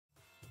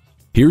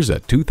Here's a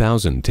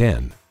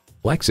 2010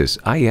 Lexus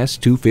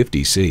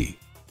IS250C.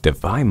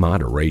 Defy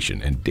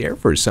moderation and dare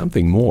for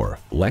something more.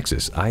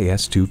 Lexus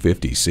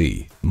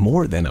IS250C.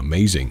 More than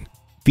amazing.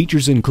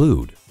 Features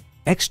include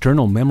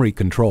external memory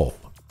control,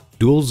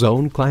 dual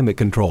zone climate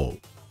control,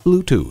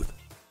 Bluetooth,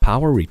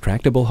 power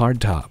retractable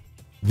hardtop,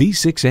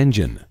 V6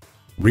 engine,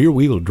 rear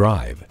wheel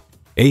drive,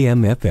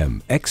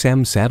 AM/FM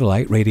XM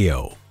satellite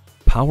radio,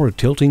 power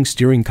tilting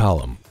steering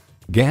column,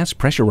 gas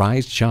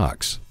pressurized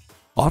shocks,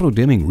 auto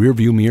dimming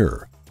rearview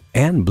mirror,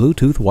 and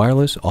Bluetooth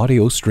wireless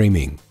audio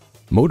streaming.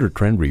 Motor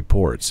Trend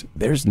reports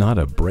there's not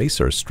a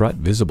brace or strut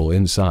visible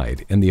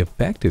inside, and the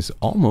effect is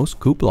almost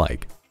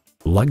coupe-like.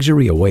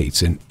 Luxury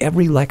awaits in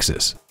every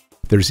Lexus.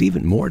 There's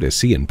even more to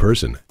see in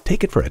person.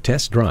 Take it for a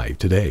test drive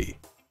today.